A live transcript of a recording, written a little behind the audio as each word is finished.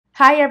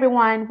Hi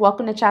everyone,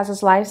 welcome to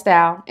Chazs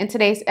Lifestyle. In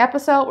today's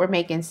episode, we're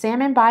making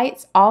salmon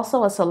bites,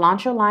 also a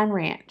cilantro-lime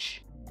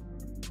ranch.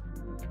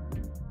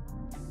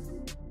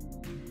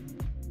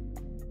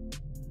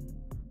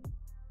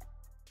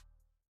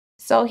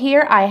 So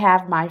here I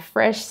have my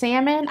fresh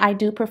salmon. I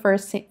do prefer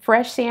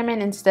fresh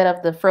salmon instead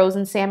of the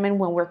frozen salmon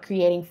when we're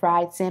creating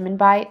fried salmon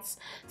bites.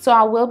 So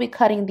I will be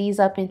cutting these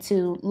up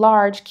into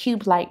large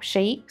cube-like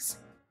shapes.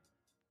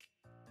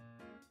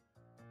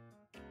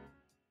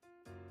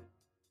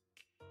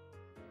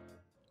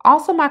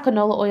 Also, my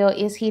canola oil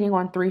is heating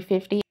on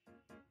 350.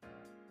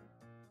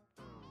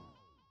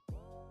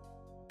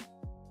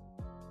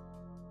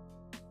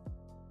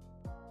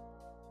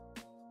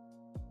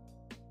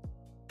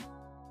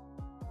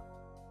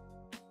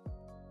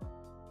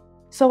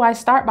 So I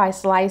start by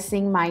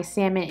slicing my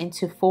salmon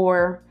into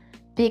 4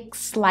 thick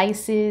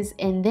slices,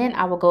 and then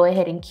I will go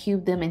ahead and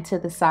cube them into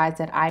the size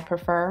that I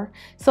prefer.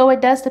 So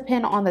it does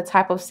depend on the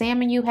type of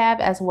salmon you have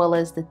as well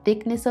as the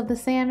thickness of the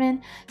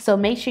salmon. So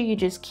make sure you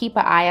just keep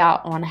an eye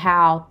out on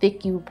how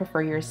thick you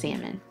prefer your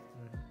salmon.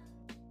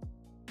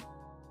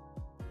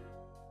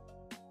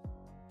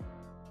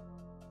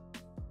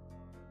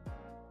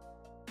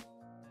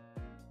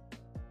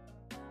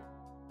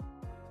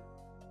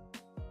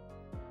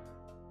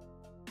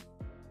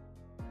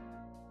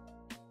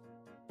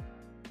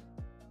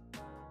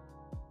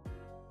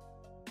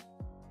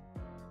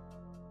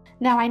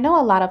 Now, I know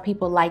a lot of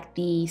people like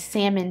the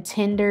salmon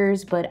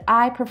tenders, but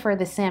I prefer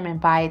the salmon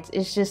bites.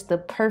 It's just the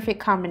perfect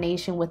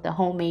combination with the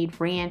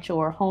homemade ranch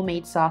or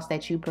homemade sauce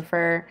that you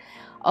prefer.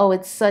 Oh,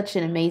 it's such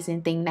an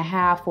amazing thing to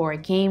have for a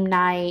game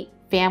night,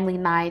 family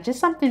night, just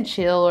something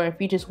chill, or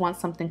if you just want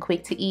something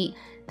quick to eat.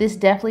 This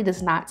definitely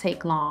does not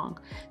take long.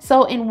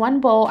 So in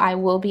one bowl, I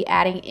will be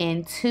adding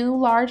in 2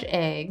 large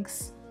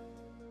eggs.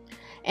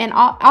 And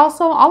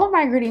also, all of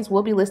my ingredients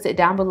will be listed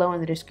down below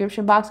in the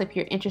description box if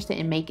you're interested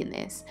in making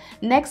this.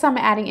 Next, I'm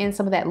adding in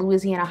some of that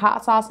Louisiana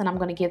hot sauce, and I'm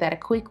going to give that a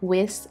quick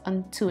whisk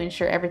to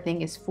ensure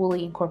everything is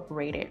fully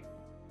incorporated.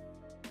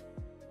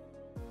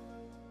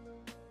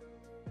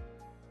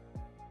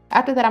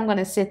 After that, I'm going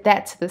to set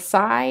that to the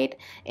side,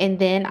 and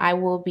then I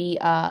will be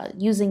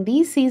using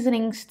these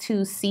seasonings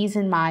to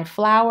season my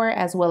flour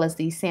as well as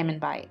these salmon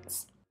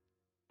bites.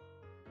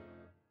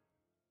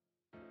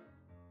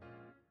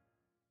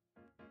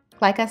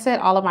 Like I said,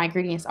 all of my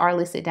ingredients are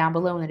listed down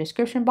below in the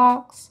description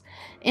box.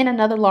 In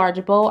another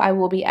large bowl, I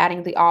will be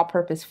adding the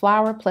all-purpose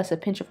flour plus a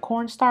pinch of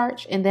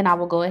cornstarch, and then I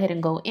will go ahead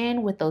and go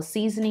in with those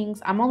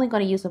seasonings. I'm only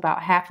going to use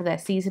about half of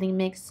that seasoning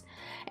mix,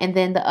 and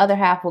then the other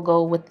half will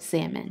go with the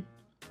salmon.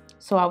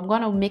 So I'm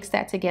going to mix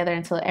that together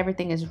until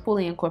everything is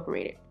fully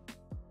incorporated.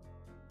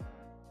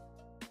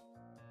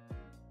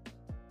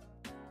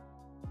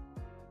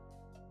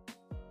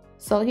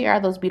 So here are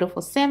those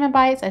beautiful salmon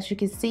bites. As you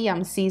can see,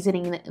 I'm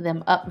seasoning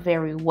them up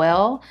very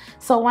well.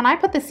 So when I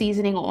put the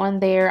seasoning on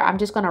there, I'm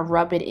just gonna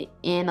rub it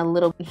in a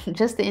little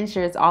just to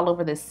ensure it's all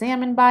over the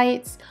salmon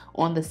bites,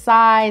 on the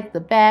sides, the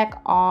back,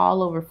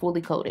 all over,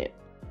 fully coated.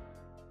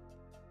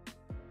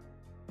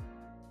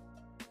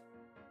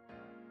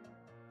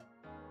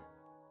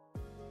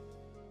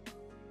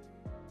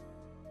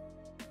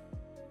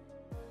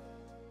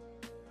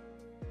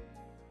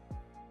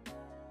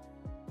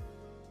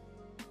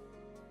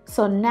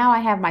 So now I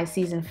have my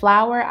seasoned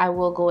flour. I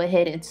will go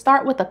ahead and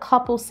start with a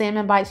couple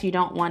salmon bites. You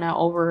don't want to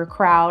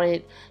overcrowd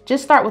it.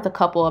 Just start with a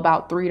couple,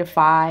 about 3 to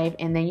 5,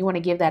 and then you want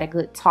to give that a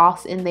good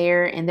toss in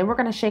there. And then we're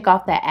going to shake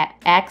off that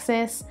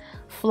excess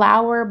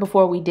flour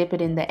before we dip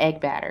it in the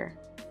egg batter.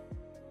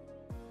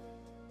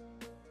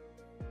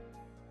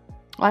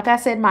 Like I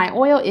said, my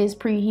oil is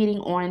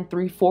preheating on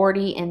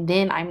 340, and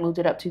then I moved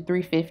it up to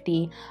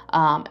 350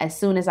 as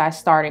soon as I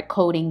started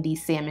coating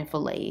these salmon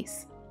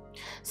fillets.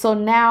 So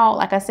now,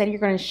 like I said, you're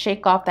going to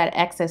shake off that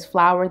excess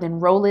flour, then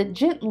roll it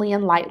gently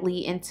and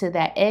lightly into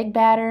that egg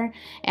batter.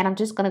 And I'm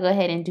just going to go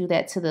ahead and do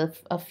that to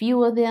a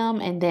few of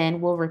them, and then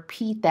we'll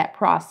repeat that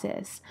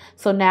process.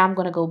 So now I'm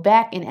going to go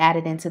back and add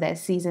it into that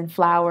seasoned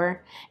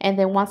flour. And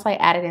then once I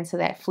add it into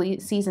that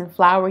seasoned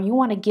flour, you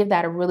want to give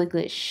that a really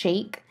good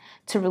shake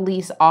to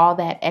release all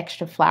that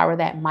extra flour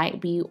that might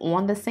be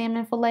on the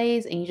salmon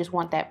fillets. And you just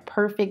want that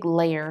perfect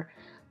layer,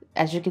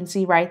 as you can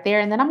see right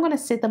there. And then I'm going to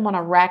sit them on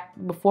a rack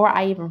before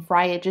I even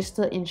fry it, just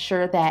to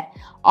ensure that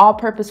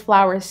all-purpose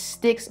flour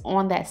sticks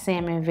on that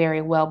salmon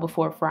very well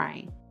before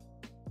frying.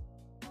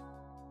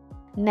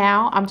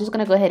 Now I'm just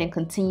going to go ahead and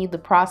continue the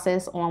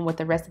process on with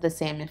the rest of the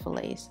salmon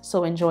fillets.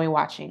 So enjoy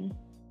watching.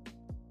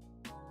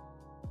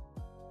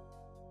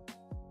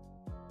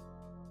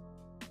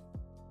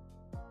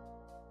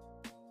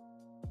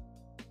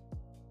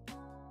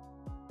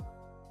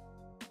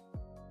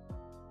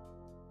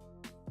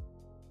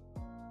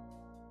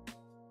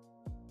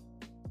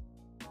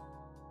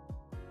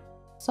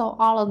 So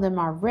all of them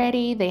are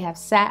ready. They have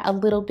sat a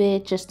little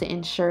bit just to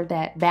ensure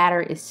that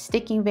batter is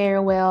sticking very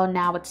well.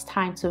 Now it's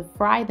time to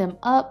fry them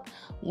up.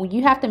 Well,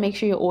 you have to make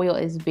sure your oil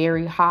is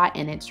very hot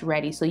and it's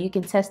ready. So you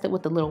can test it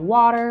with a little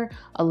water,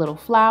 a little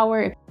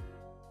flour.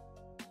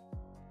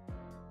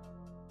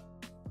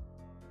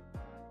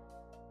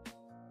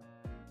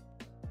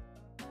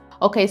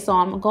 Okay, so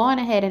I'm going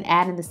ahead and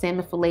adding the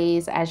salmon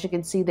fillets. As you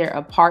can see, they're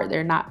apart.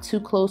 They're not too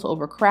close,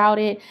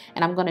 overcrowded.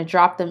 And I'm going to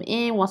drop them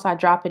in. Once I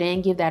drop it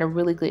in, give that a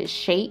really good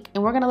shake.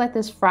 And we're going to let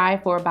this fry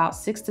for about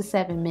 6 to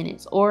 7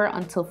 minutes or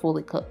until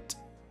fully cooked.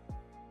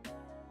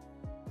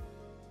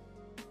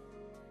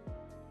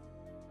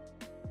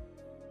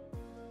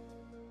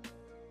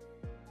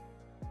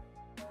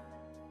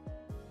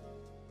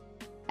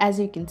 As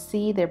you can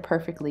see, they're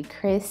perfectly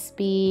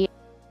crispy.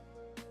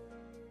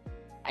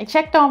 I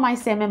checked on my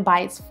salmon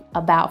bites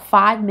about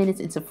 5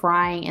 minutes into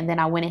frying, and then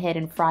I went ahead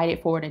and fried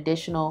it for an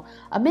additional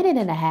 1.5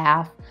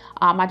 minutes.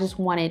 I just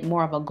wanted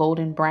more of a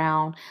golden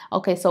brown.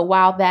 Okay, so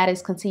while that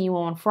is continuing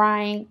on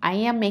frying, I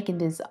am making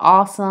this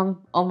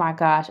awesome, oh my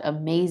gosh,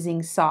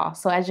 amazing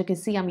sauce. So as you can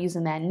see, I'm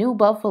using that new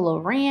Buffalo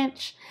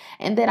Ranch,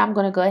 and then I'm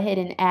gonna go ahead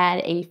and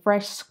add a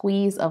fresh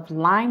squeeze of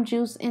lime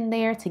juice in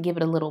there to give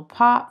it a little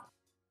pop.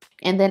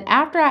 And then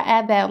after I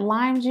add that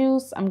lime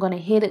juice, I'm gonna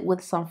hit it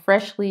with some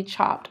freshly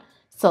chopped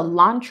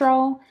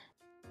cilantro.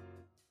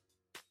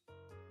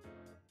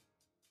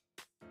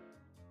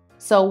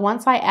 So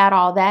once I add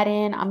all that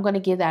in, I'm going to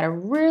give that a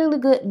really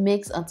good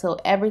mix until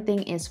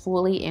everything is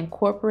fully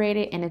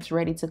incorporated and it's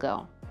ready to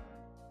go.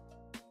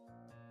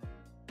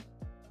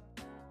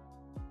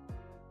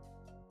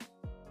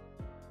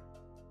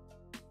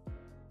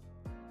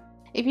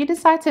 If you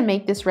decide to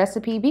make this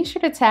recipe, be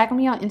sure to tag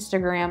me on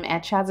Instagram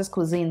at Chazs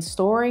Cuisine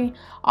Story.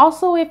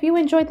 Also, if you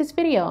enjoyed this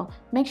video,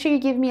 make sure you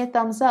give me a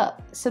thumbs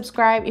up,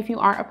 subscribe if you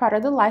aren't a part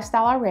of the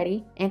lifestyle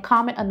already, and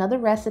comment another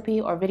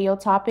recipe or video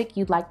topic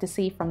you'd like to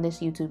see from this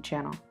YouTube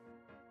channel.